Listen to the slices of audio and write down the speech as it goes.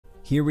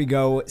Here we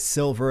go,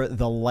 Silver,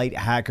 the Light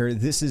Hacker.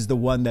 This is the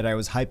one that I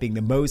was hyping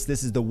the most.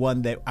 This is the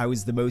one that I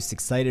was the most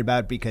excited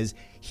about because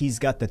he's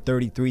got the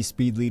 33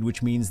 speed lead,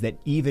 which means that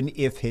even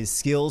if his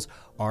skills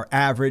are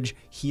average,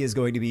 he is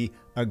going to be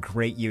a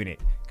great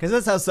unit. Because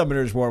that's how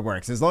Summoner's War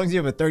works. As long as you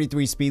have a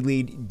 33 speed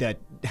lead, that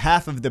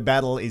half of the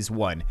battle is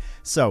won.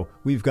 So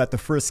we've got the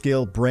first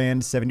skill,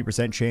 Brand,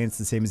 70% chance,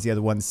 the same as the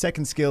other one. The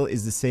second skill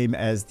is the same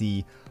as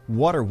the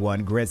water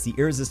one, grants the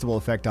irresistible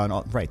effect on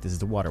all. Right, this is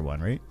the water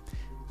one, right?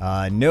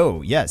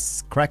 No,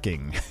 yes,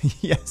 cracking.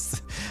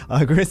 Yes.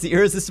 Grants the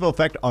irresistible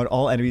effect on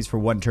all enemies for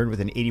 1 turn with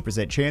an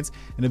 80% chance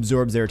and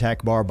absorbs their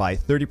attack bar by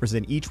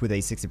 30% each with a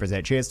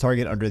 60% chance.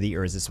 Target under the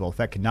irresistible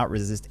effect cannot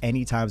resist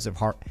any types of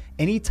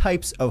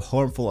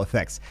harmful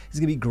effects. This is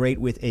going to be great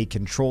with a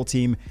control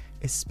team,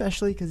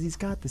 especially because he's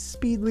got the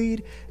speed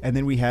lead. And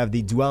then we have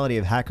the Duality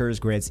of Hackers,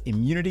 grants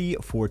immunity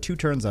for 2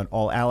 turns on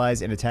all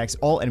allies and attacks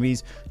all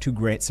enemies to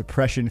grant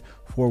suppression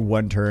for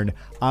 1 turn.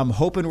 I'm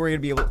hoping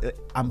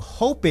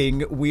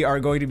we are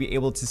going to be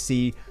able to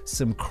see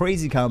some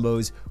crazy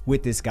combos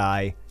with this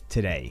guy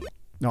today.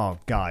 Oh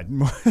God,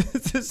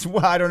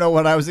 I don't know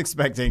what I was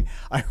expecting.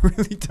 I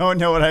really don't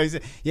know what I was.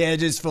 Yeah,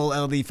 just full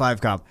LD5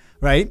 comp,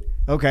 right?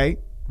 Okay,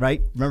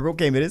 right. Remember what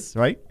game it is,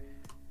 right?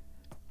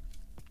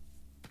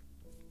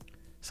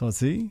 So let's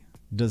see.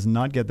 Does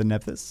not get the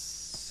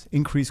Nephthys.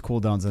 Increased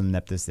cooldowns on the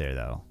Nephthys there,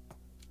 though.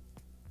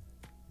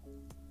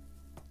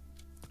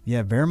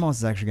 Yeah, Veramos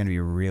is actually going to be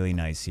really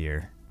nice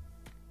here.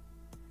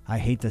 I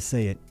hate to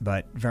say it,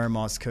 but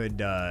Veramos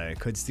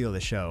could steal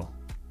the show.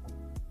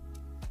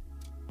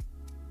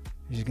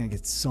 He's just going to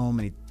get so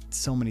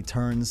many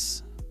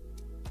turns.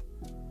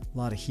 A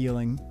lot of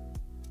healing.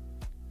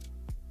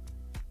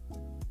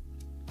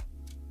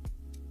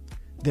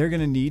 They're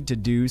going to need to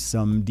do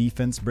some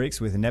defense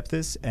breaks with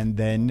Nephthys and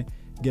then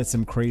get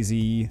some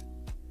crazy...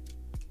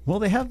 Well,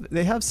 they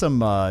have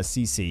some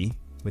CC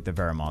with the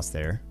Veramos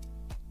there.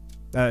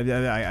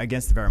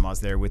 Against the Veramos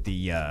there with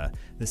the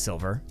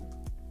Silver.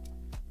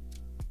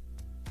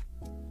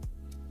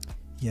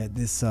 Yeah,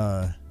 this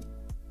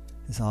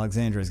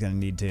Alexandra is going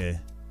to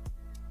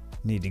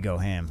need to go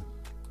ham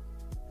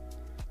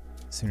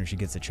as soon as she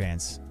gets a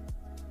chance.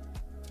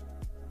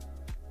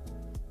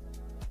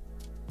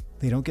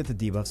 They don't get the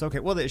debuffs. Okay,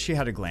 well, she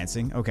had a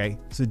glancing. Okay,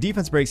 so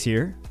defense breaks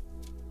here.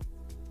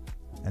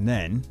 And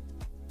then...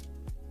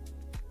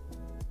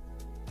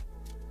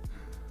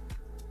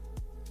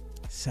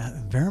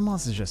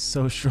 Veramos is just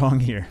so strong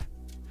here.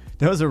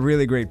 That was a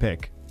really great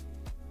pick.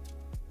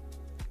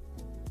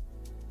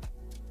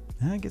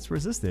 And it gets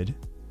resisted.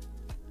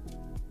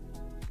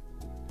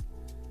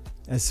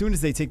 As soon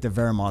as they take the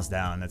Veramos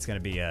down, that's gonna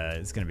be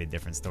it's gonna be a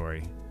different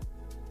story.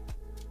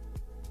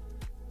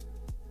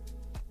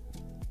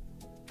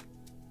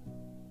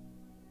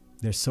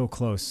 They're so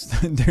close.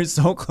 They're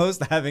so close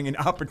to having an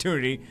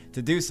opportunity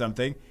to do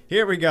something.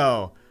 Here we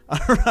go.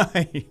 All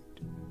right.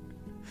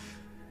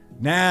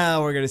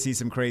 Now we're going to see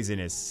some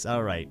craziness.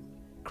 All right.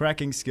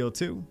 Cracking skill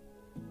 2.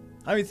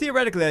 I mean,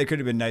 theoretically, that could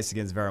have been nice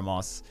against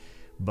Veramos.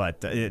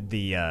 But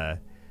the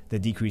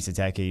decreased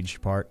attack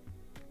age part.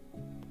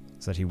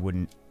 So that he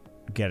wouldn't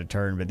get a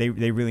turn. But they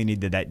really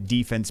needed that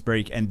defense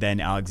break and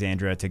then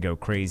Alexandra to go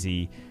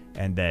crazy.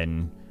 And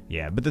then,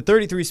 yeah. But the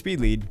 33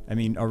 speed lead, I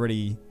mean,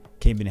 already...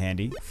 came in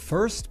handy.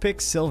 First pick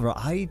Silver.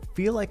 I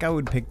feel like I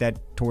would pick that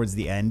towards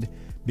the end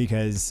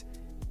because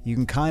you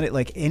can kind of,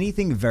 like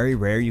anything very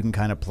rare, you can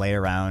kind of play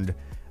around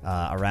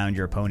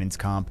your opponent's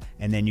comp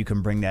and then you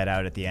can bring that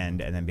out at the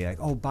end and then be like,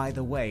 oh, by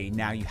the way,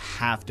 now you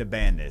have to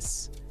ban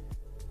this.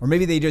 Or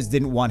maybe they just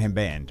didn't want him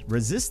banned.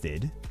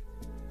 Resisted.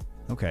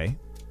 Okay.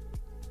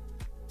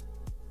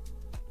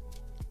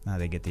 Now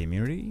they get the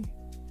immunity.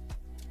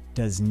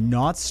 Does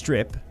not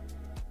strip.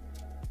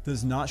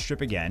 Does not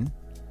strip again.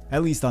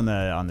 At least on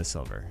the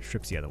Silver.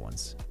 Strips the other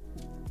ones.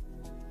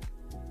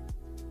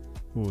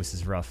 Ooh, this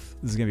is rough.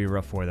 This is going to be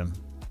rough for them.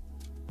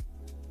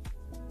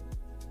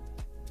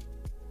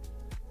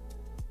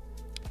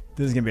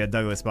 This is going to be a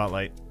Douglas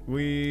Spotlight.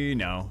 We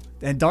know.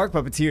 And Dark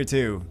Puppeteer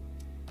too.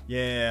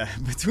 Yeah,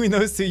 between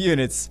those 2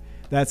 units,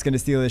 that's going to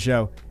steal the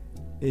show.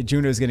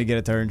 Juno's going to get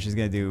a turn. She's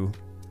going to do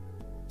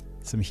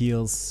some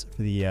heals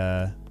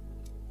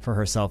for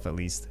herself at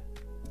least.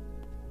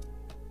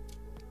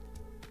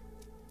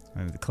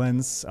 The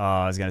cleanse.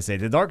 I was gonna say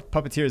the Dark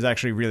Puppeteer is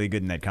actually really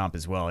good in that comp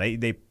as well.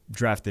 They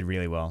drafted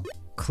really well.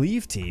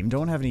 Cleave team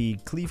don't have any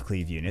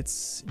cleave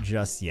units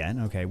just yet.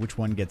 Okay, which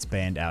one gets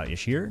banned out?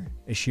 Ashir?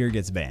 Ashir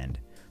gets banned.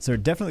 So they're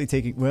definitely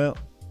taking. Well,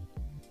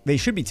 they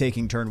should be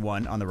taking turn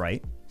 1 on the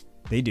right.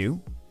 They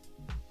do.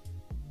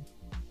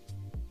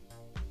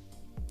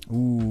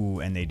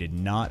 Ooh, and they did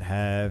not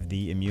have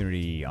the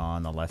immunity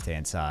on the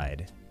left-hand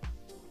side.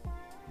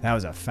 That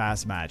was a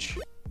fast match.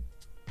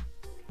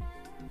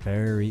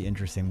 Very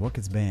interesting. What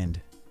gets banned?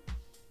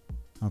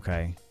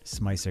 Okay.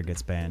 Smicer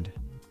gets banned.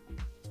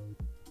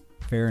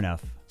 Fair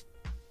enough.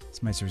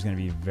 Smicer's going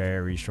to be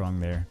very strong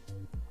there.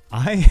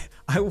 I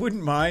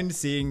wouldn't mind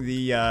seeing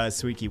the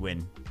Suiki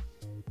win.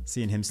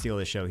 Seeing him steal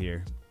the show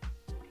here.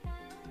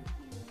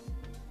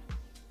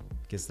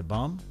 Gets the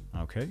bomb.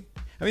 Okay.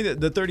 I mean,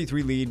 the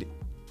 33 lead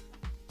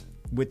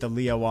with the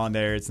Leo on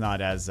there, it's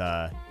not as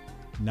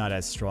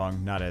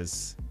strong, not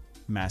as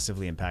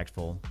massively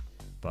impactful,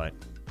 but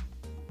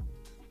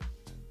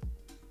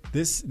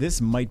this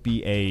might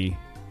be a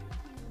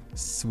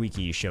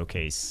Suiki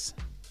showcase.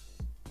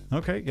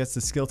 Okay, gets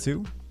the skill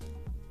 2.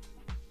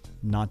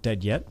 Not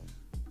dead yet.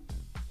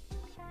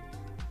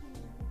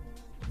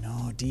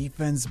 No,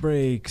 defense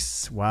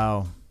breaks.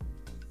 Wow.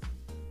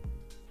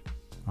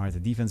 All right, the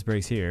defense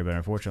breaks here, but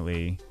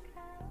unfortunately,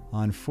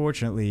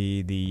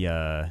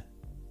 the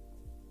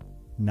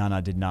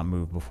Nana did not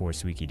move before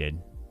Suiki did.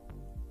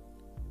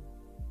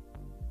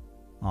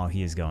 Oh,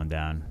 he is going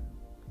down.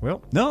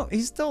 Well, no,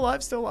 he's still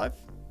alive,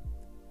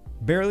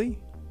 barely.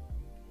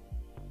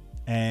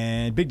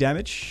 And big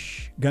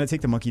damage. Gonna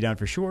take the monkey down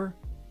for sure.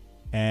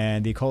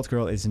 And the occult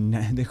girl is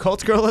the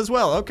occult girl as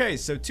well. Okay,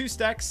 so 2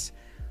 stacks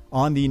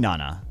on the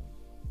Nana.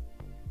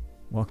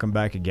 Welcome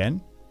back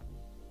again.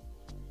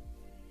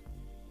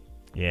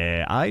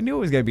 Yeah, I knew it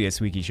was gonna be a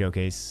Suiki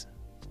showcase.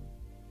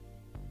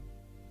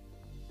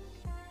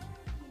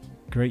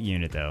 Great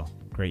unit though.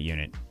 Great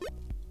unit.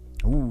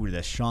 Ooh,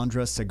 the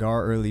Chandra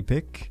Cigar early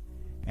pick.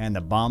 And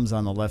the bombs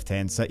on the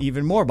left-hand side.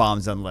 Even more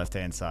bombs on the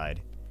left-hand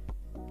side.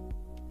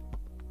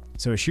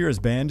 So Ashira's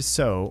banned.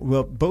 So,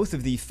 well, both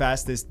of the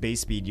fastest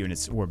base speed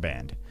units were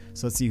banned.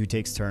 So let's see who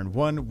takes turn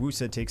 1.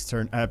 Wusa takes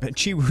turn...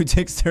 Chiwu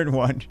takes turn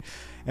 1.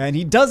 And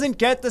he doesn't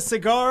get the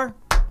cigar.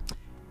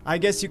 I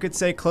guess you could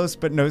say close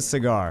but no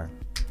cigar.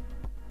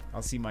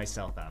 I'll see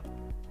myself out.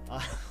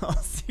 I'll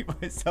see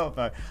myself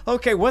out.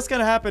 Okay, what's going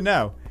to happen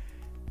now?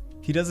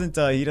 He doesn't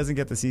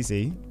get the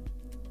CC.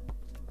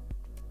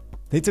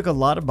 They took a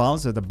lot of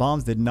bombs, but the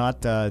bombs did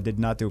not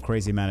do a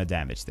crazy amount of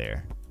damage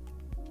there.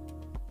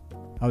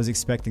 I was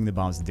expecting the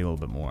bombs to do a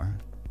little bit more.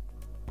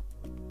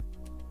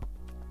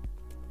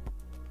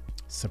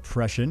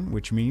 Suppression,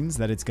 which means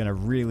that it's going to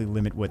really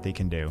limit what they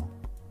can do.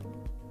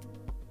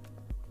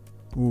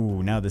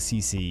 Ooh, now the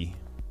CC.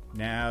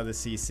 Now the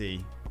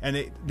CC.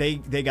 And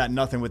they got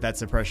nothing with that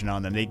suppression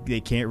on them.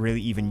 They can't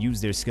really even use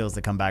their skills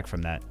to come back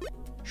from that.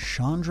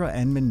 Chandra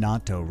and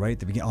Minato right at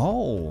the beginning.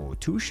 Oh,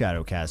 2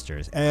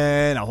 Shadowcasters.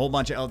 And a whole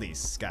bunch of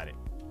LDs. Got it.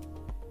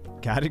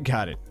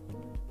 Got it.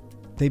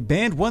 They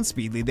banned 1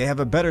 speed lead. They have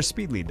a better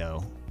speed lead,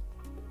 though.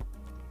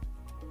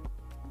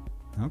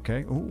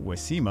 Okay. Ooh,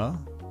 Wasima.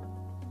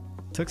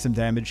 Took some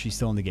damage. She's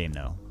still in the game,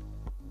 though.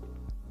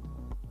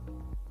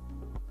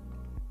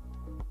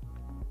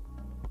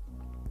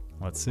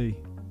 Let's see.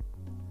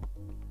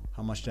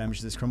 How much damage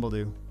does this Crumble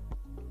do?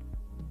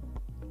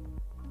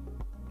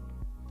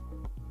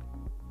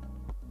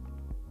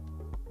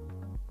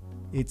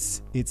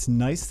 It's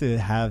nice to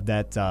have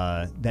that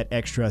that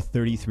extra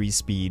 33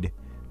 speed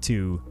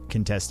to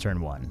contest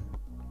turn 1.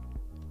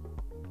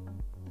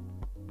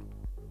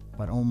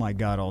 But oh my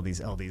god, all these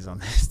LDs on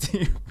this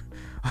team.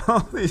 All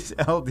these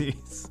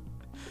LDs.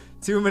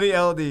 Too many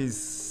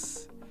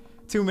LDs.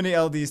 Too many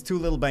LDs, too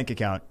little bank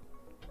account.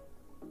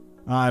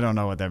 I don't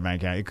know what that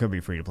bank account. It could be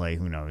free to play,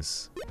 who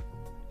knows.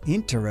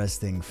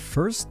 Interesting.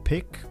 First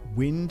pick,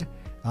 Wind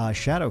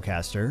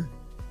Shadowcaster.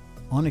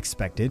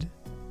 Unexpected.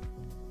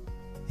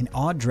 An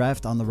odd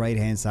draft on the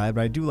right-hand side,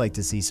 but I do like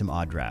to see some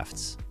odd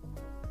drafts.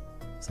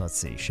 So let's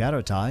see.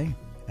 Shadow Tie,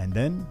 and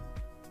then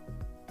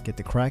get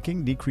the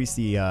cracking, decrease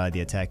the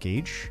attack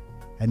gauge,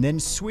 and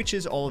then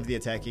switches all of the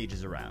attack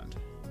gauges around.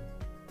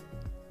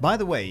 By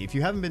the way, if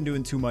you haven't been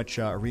doing too much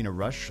Arena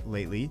Rush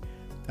lately,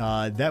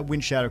 that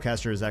Wind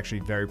Shadowcaster is actually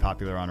very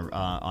popular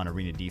on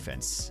Arena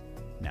Defense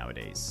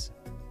nowadays.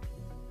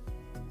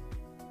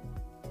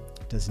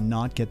 Does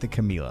not get the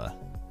Camila.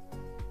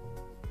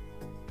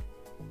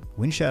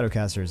 Wind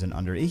Shadowcaster is an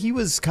under. He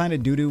was kind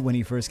of doo-doo when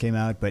he first came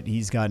out, but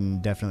he's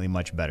gotten definitely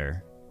much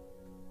better.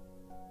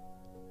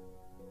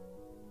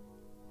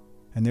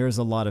 And there is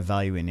a lot of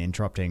value in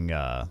interrupting.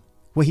 Well,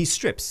 he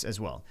strips as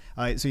well.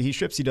 So he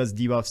strips, he does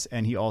debuffs,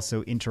 and he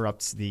also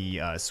interrupts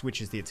the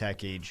switches the attack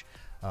gauge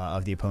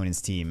of the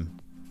opponent's team.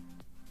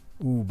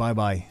 Ooh,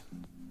 bye-bye.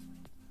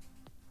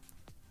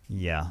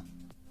 Yeah.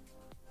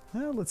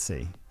 Well, let's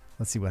see.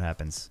 Let's see what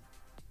happens.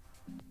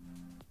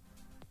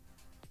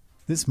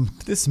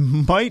 This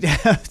might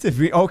have to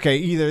be... Okay,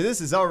 either this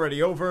is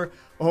already over,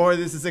 or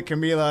this is a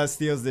Camila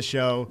steals the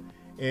show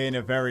in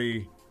a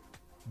very,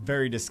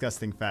 very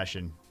disgusting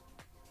fashion.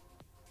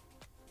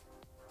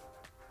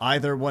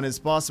 Either one is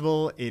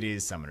possible. It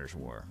is Summoner's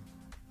War.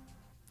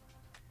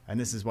 And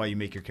this is why you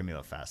make your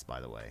Camila fast,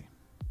 by the way.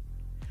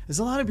 There's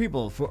a lot of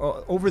people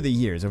over the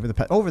years, over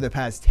the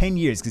past 10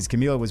 years, because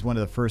Camila was one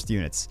of the first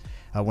units,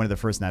 one of the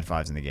first Nat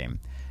 5s in the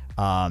game.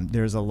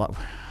 There's a lot...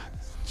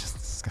 Just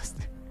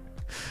disgusting.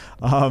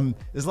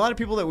 There's a lot of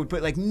people that would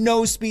put like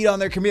no speed on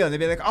their Camila, and they'd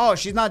be like, "Oh,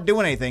 she's not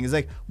doing anything." It's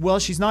like, well,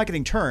 she's not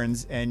getting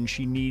turns, and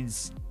she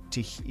needs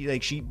to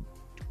she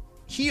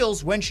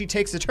heals when she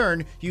takes a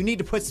turn. You need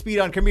to put speed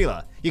on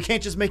Camila. You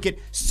can't just make it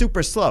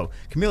super slow.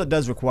 Camila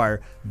does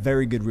require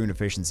very good rune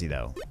efficiency,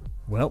 though.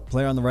 Well,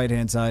 player on the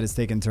right-hand side is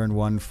taking turn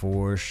 1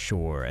 for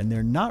sure, and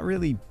they're not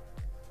really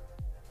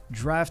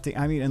drafting.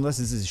 I mean, unless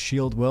this is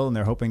Shield Will, and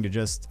they're hoping to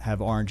just have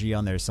RNG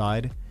on their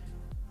side.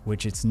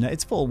 which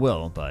it's full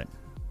will, but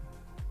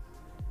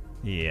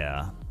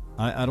yeah,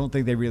 I don't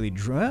think they really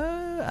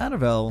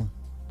Annabelle.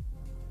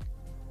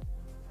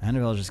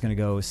 Annabelle's just gonna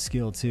go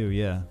skill 2,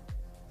 yeah.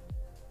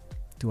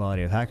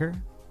 Duality of Hacker.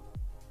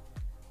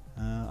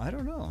 I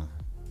don't know.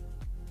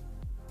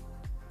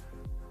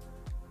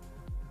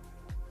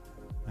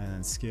 And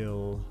then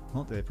skill.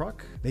 Oh, do they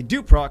proc? They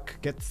do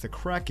proc. Gets the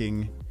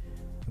cracking.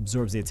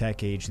 Absorbs the attack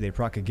gauge. They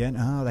proc again.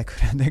 Oh, that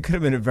could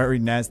have been a very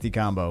nasty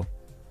combo.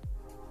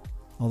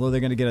 Although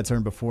they're gonna get a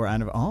turn before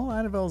Annabelle. Oh,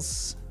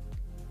 Annabelle's.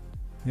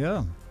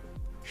 Yeah,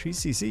 she's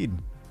CC'd.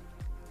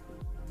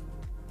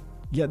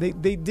 Yeah, they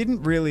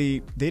didn't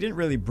really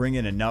bring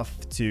in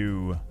enough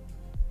to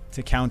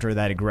counter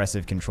that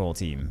aggressive control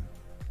team.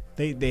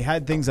 They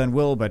had things on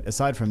will, but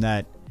aside from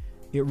that,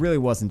 it really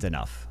wasn't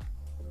enough.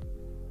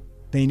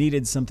 They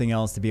needed something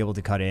else to be able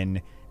to cut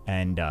in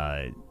and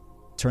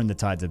turn the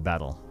tides of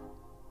battle,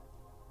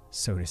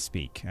 so to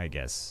speak, I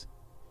guess.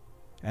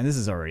 And this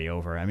is already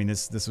over. I mean,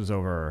 this was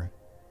over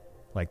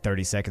like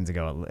 30 seconds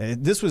ago.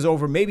 This was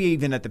over maybe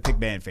even at the pick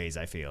ban phase,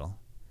 I feel.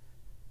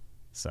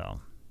 So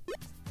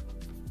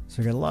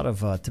we got a lot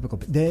of typical...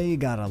 They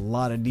got a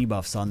lot of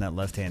debuffs on that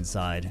left-hand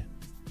side.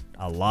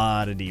 A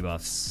lot of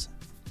debuffs.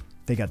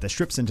 They got the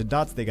strips into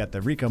dots. They got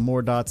the Rika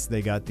more dots.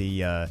 They got the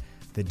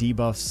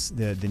debuffs,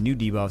 the new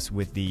debuffs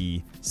with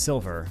the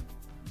silver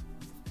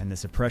and the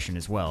suppression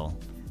as well.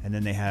 And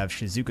then they have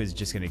Shizuka's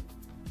just going to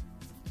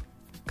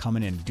come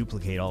in and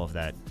duplicate all of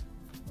that.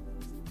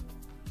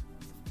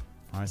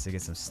 Honestly,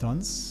 get some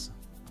stuns.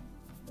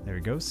 There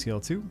we go. Skill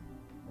 2.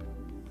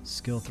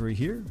 Skill 3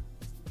 here.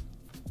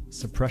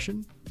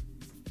 Suppression.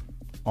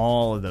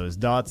 All of those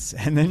dots.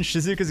 And then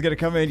Shizuka's going to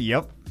come in.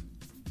 Yep.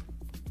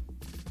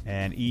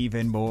 And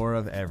even more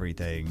of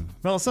everything.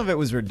 Well, some of it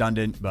was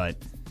redundant, but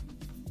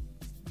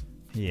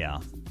yeah.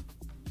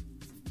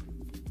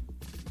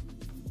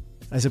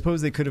 I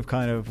suppose they could have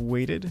kind of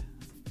waited.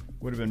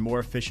 Would have been more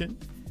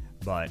efficient,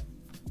 but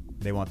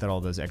they wanted all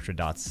those extra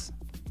dots.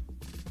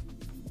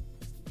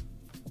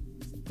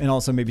 And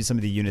also maybe some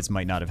of the units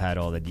might not have had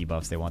all the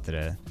debuffs. They wanted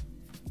to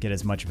get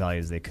as much value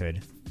as they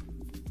could.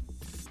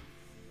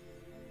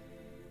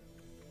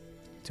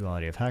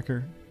 Duality of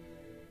Hacker.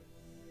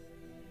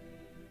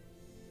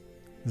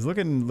 It's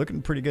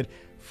looking pretty good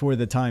for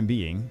the time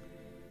being.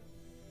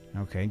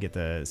 Okay, get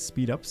the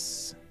speed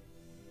ups.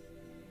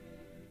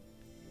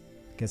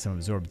 Get some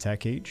absorb attack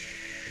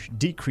gauge.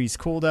 Decrease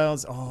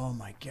cooldowns. Oh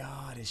my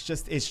god, it's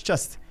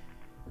just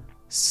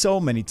so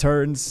many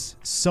turns,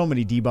 so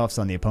many debuffs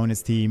on the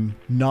opponent's team,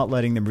 not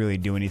letting them really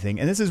do anything.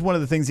 And this is one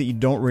of the things that you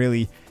don't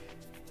really...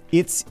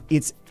 It's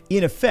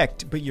in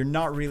effect, but you're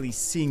not really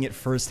seeing it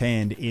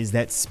firsthand, is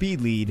that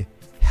speed lead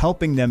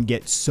helping them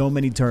get so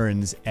many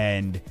turns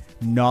and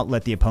not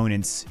let the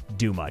opponents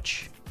do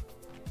much.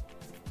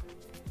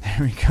 There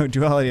we go.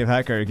 Duality of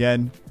Hacker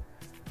again.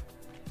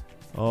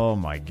 Oh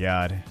my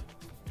god.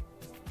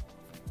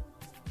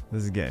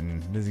 This is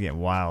getting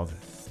wild.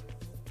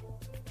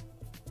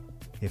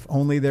 If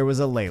only there was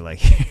a Layla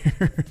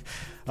here.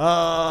 Oh,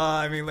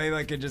 I mean,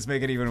 Layla could just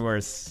make it even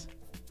worse.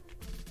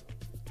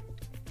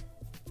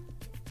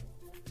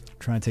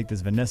 Trying to take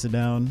this Vanessa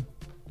down.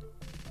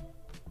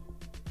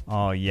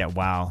 Oh, yeah,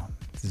 wow.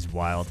 This is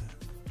wild.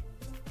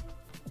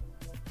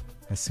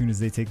 As soon as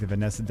they take the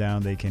Vanessa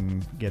down, they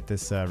can get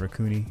this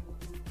Rakuni.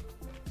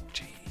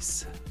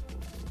 Jeez.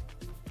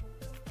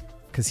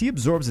 Because he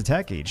absorbs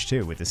attack gauge,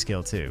 too, with the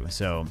skill, too.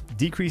 So,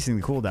 decreasing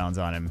the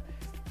cooldowns on him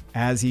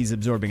as he's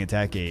absorbing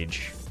attack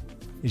gauge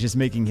is just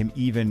making him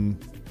even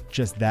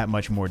just that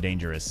much more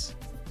dangerous.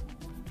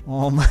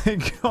 Oh, my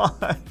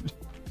God.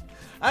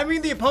 I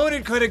mean, the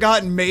opponent could have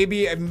gotten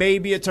maybe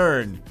a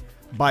turn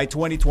by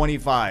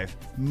 2025.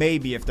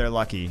 Maybe, if they're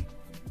lucky.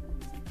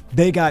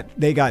 They got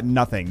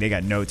nothing. They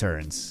got no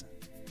turns.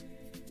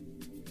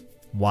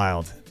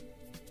 Wild.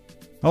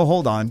 Oh,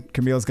 hold on.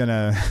 Camille's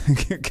gonna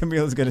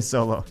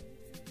solo.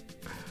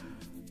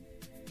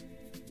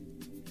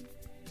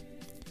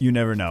 You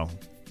never know.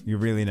 You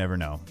really never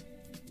know.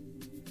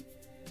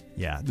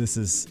 Yeah, this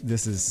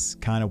is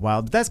kind of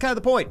wild. But that's kind of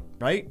the point,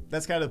 right?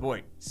 That's kind of the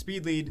point.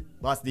 Speed lead,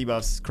 lots of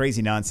debuffs,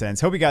 crazy nonsense.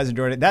 Hope you guys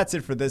enjoyed it. That's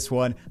it for this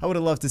one. I would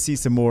have loved to see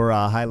some more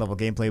high-level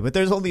gameplay, but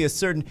there's only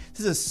this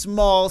is a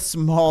small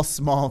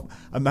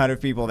amount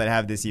of people that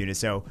have this unit,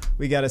 so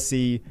we got to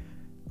see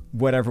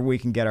whatever we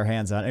can get our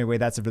hands on. Anyway,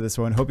 that's it for this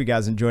one. Hope you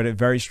guys enjoyed it.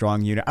 Very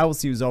strong unit. I will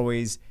see you as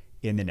always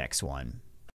in the next one.